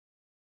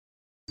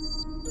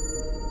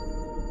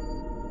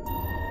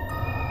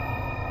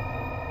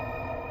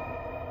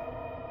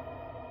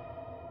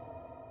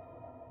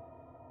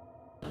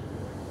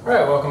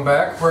Alright, welcome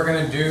back. We're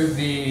going to do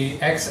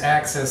the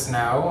X-axis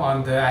now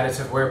on the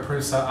Additiveware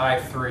Prusa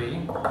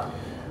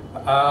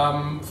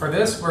i3. For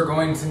this, we're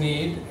going to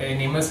need a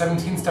NEMA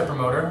 17 stepper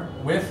motor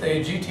with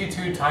a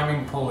GT2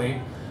 timing pulley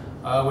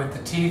with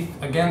the teeth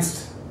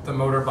against the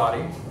motor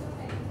body.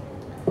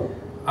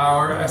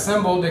 Our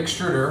assembled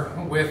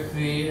extruder with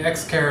the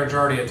X carriage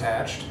already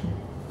attached.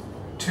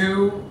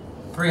 Two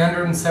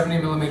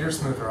 370mm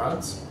smooth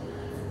rods.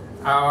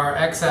 Our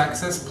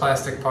X-axis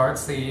plastic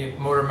parts, the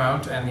motor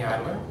mount and the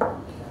idler,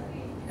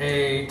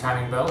 a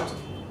timing belt,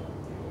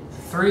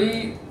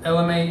 3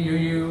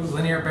 LMA-UU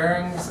linear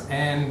bearings,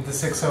 and the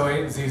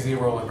 608ZZ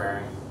roller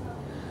bearing.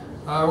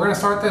 We're going to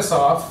start this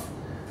off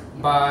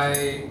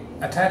by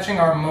attaching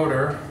our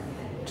motor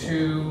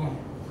to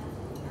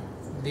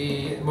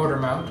the motor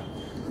mount,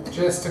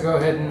 just to go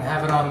ahead and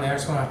have it on there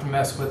so we don't have to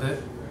mess with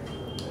it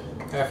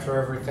after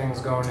everything's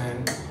going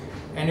in.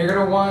 And you're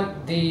going to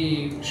want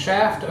the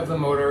shaft of the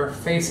motor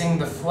facing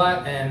the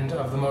flat end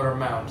of the motor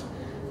mount.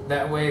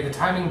 That way the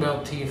timing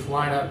belt teeth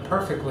line up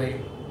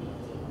perfectly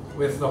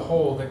with the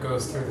hole that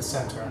goes through the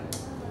center.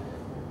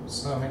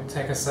 So I'm going to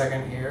take a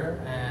second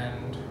here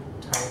and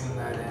tighten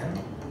that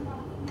in.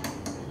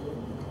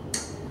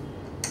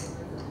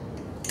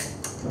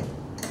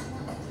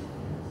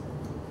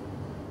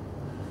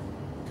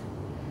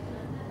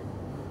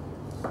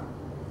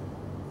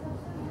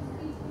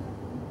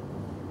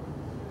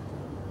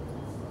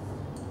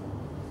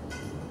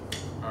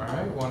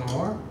 Alright, one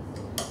more.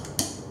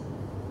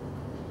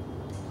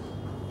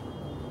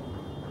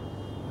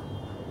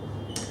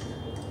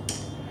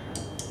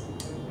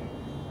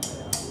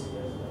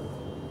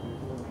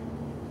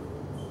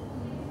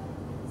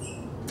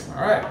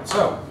 Alright,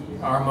 so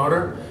our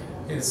motor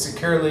is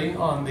securely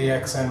on the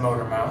XN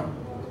motor mount.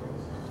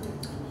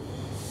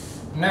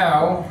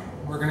 Now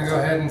we're going to go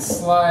ahead and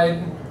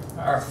slide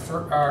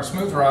our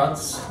smooth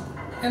rods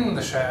in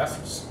the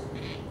shafts,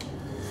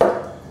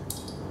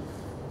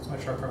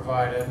 which are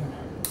provided.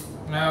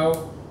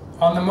 Now,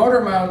 on the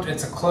motor mount,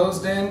 it's a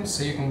closed end,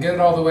 so you can get it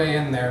all the way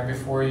in there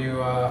before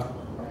you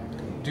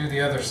do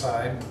the other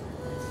side.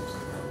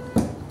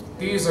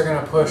 These are going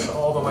to push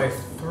all the way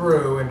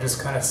through and just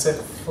kind of sit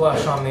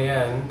flush on the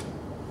end.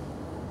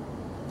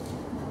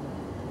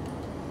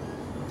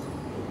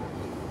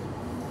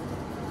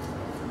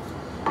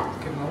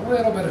 Give them a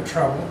little bit of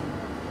trouble.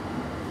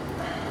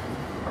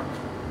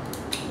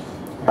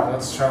 Yeah,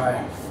 let's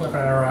try flipping it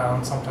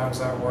around. Sometimes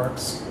that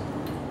works.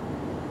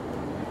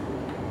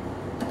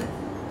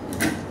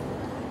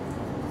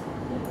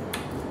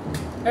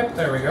 Yep,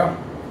 there we go.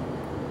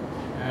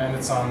 And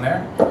it's on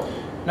there.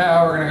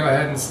 Now we're going to go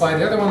ahead and slide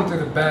the other one through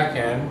the back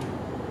end,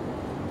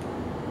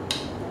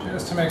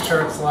 just to make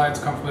sure it slides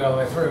comfortably all the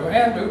way through.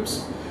 And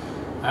oops,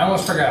 I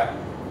almost forgot.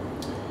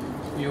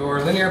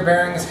 Your linear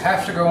bearings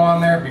have to go on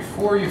there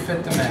before you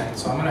fit them in.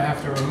 So I'm going to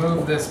have to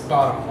remove this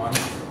bottom one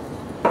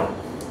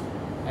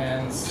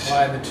and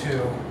slide the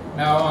two.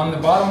 Now on the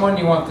bottom one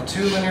you want the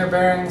 2 linear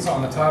bearings,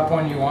 on the top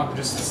one you want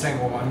just a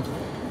single one.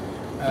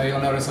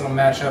 You'll notice it'll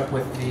match up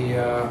with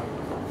the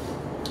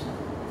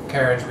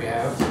carriage we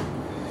have.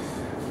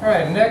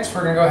 Alright, next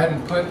we're going to go ahead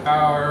and put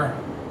our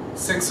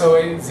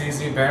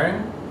 608ZZ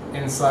bearing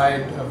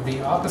inside of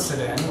the opposite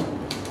end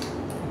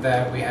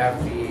that we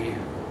have the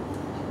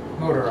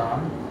motor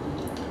on.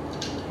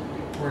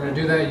 We're going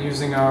to do that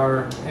using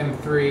our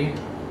M3.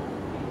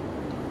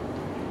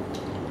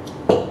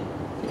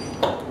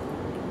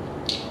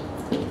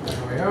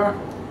 There we are.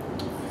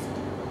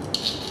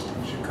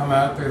 It should come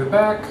out through the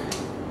back.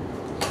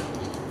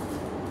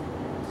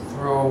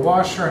 Throw a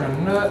washer and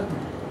a nut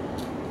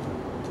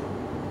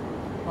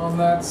on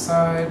that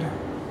side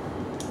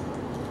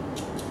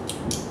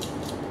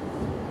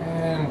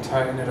and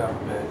tighten it up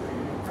a bit.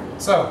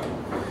 So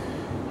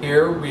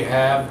here we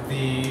have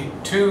the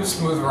 2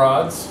 smooth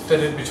rods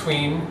fitted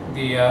between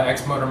the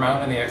X motor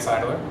mount and the X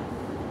idler.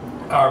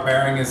 Our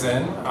bearing is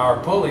in, our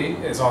pulley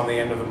is on the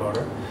end of the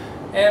motor,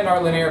 and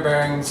our linear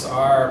bearings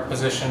are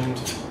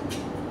positioned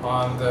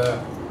on the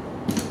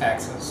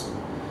axis.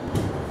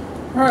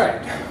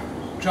 Alright,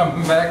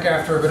 jumping back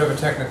after a bit of a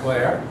technical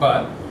error,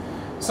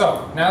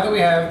 so now that we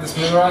have the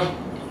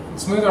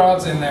smooth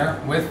rods in there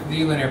with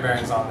the linear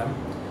bearings on them,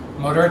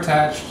 motor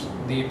attached,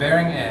 the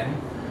bearing in,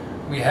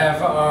 we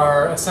have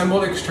our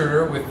assembled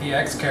extruder with the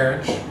X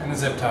carriage and the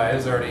zip tie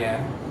is already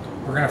in.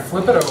 We're going to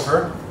flip it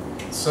over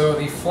so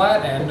the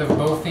flat end of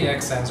both the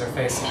X ends are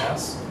facing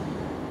us.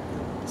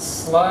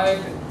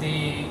 Slide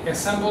the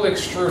assembled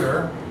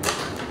extruder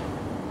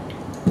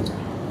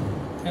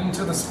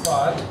into the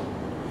spot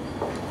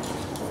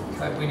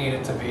that we need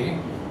it to be.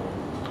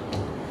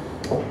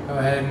 Go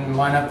ahead and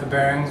line up the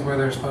bearings where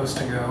they're supposed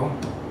to go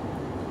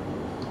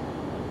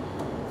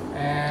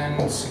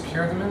and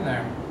secure them in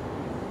there.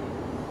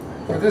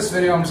 For this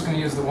video I'm just going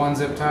to use the 1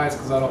 zip ties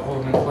because that'll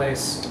hold them in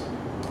place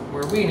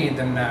where we need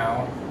them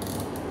now.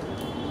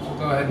 We'll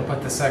go ahead and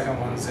put the second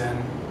ones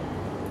in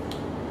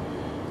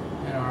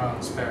our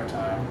own spare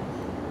time.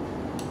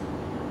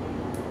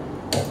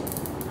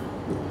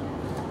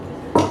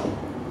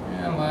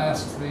 And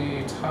last,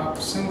 the top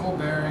single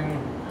bearing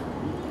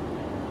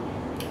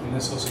And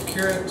this will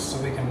secure it so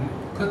we can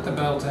put the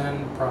belt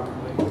in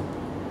properly.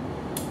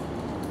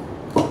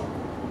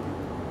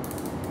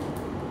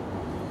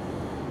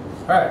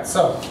 Alright,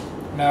 so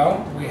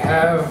now we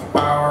have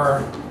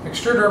our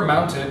extruder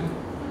mounted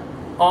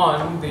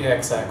on the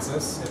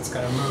x-axis. It's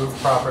going to move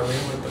properly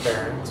with the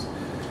bearings.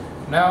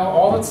 Now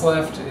all that's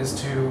left is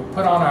to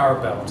put on our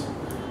belt.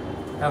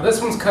 Now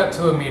this one's cut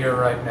to 1 meter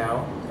right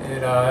now. It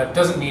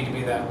doesn't need to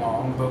be that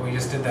long, but we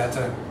just did that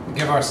to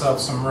give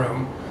ourselves some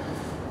room.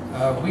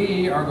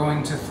 We are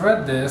going to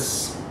thread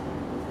this,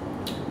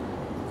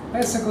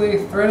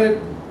 basically thread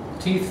it,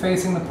 teeth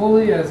facing the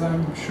pulley, as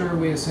I'm sure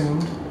we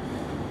assumed.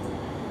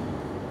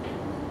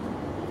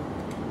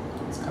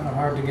 It's kind of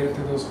hard to get it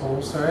through those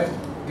holes, alright?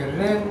 Get it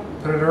in,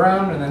 put it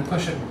around, and then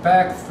push it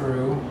back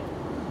through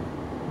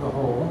the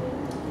hole.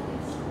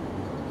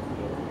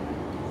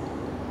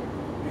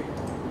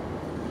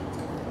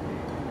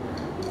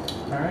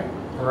 Alright,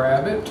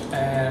 grab it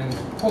and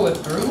pull it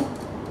through.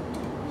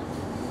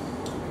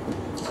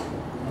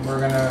 And we're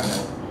gonna...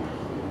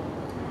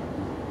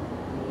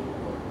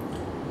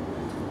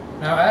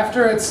 Now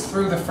after it's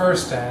through the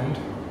first end,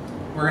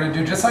 we're gonna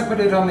do just like we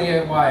did on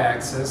the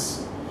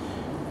y-axis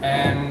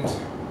and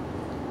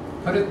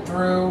put it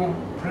through,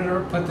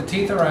 put the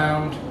teeth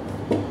around,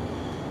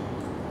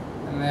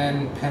 and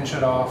then pinch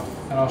it off.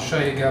 And I'll show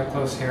you up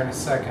close here in a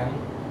second.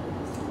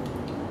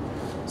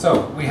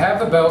 So we have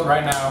the belt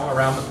right now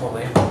around the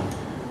pulley.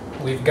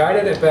 We've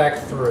guided it back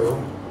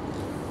through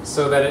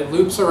so that it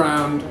loops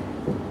around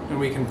and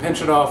we can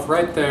pinch it off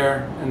right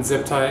there and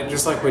zip tie it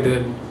just like we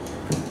did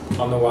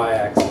on the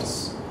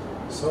y-axis.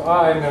 So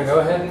I'm going to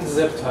go ahead and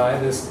zip tie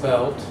this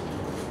belt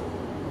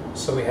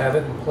so we have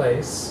it in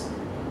place.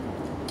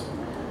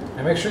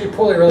 And make sure you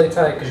pull it really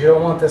tight because you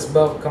don't want this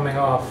belt coming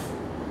off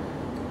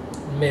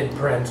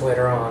mid-print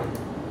later on.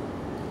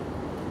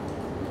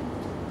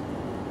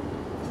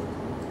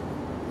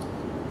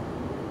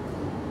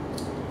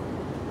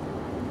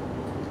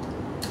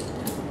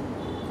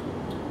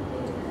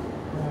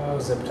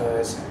 Zip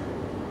ties.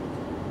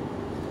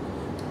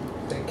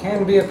 They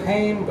can be a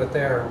pain, but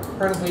they are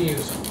incredibly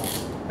useful.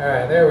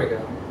 Alright, there we go.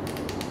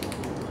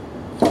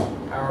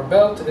 Our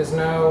belt is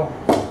now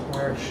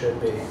where it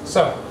should be.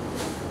 So,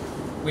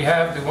 we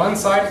have the one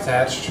side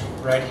attached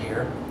right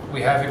here.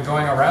 We have it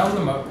going around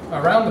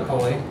the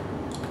pulley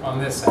on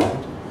this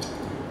end.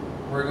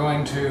 We're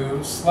going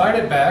to slide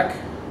it back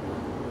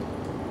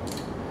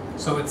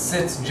so it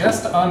sits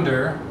just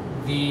under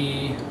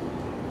the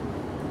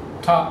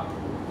top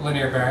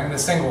linear bearing, the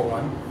single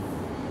one.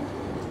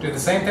 Do the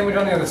same thing we did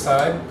on the other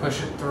side.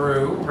 Push it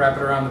through, wrap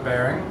it around the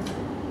bearing.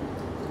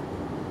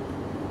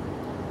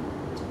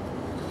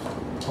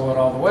 Pull it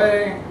all the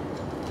way.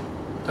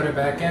 Put it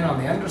back in on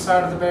the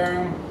underside of the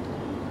bearing.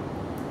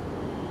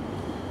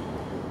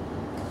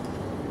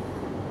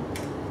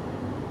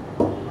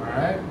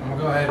 Alright, I'm going to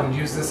go ahead and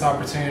use this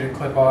opportunity to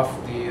clip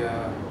off the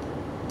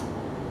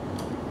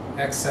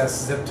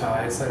excess zip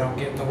ties so they don't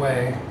get in the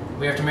way.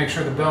 We have to make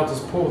sure the belt is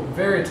pulled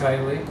very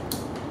tightly.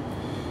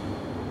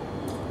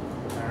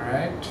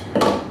 Alright.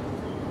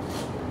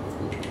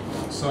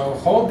 So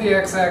hold the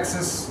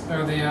x-axis,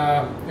 or the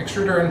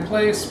extruder in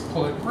place,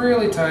 pull it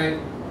really tight,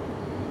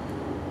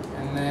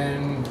 and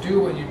then do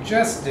what you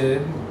just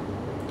did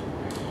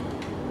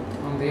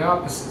on the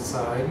opposite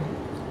side.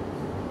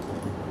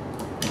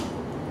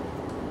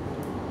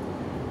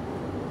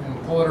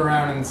 And pull it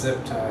around and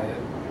zip tie it.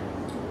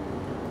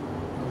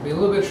 It'll be a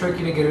little bit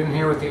tricky to get in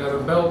here with the other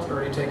belt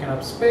already taking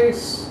up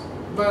space,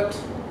 but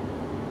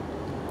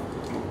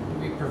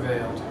we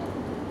prevailed.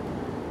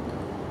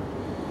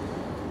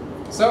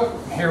 So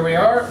here we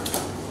are,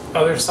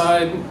 other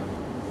side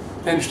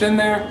pinched in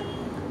there.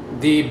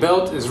 The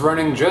belt is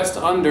running just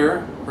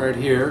under, right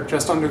here,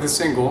 just under the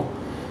single.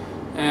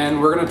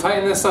 And we're going to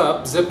tighten this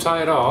up, zip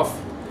tie it off,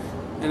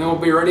 and then we'll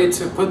be ready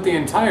to put the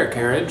entire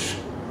carriage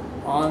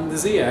on the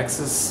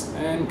Z-axis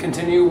and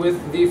continue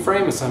with the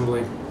frame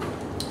assembly.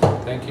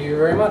 Thank you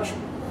very much.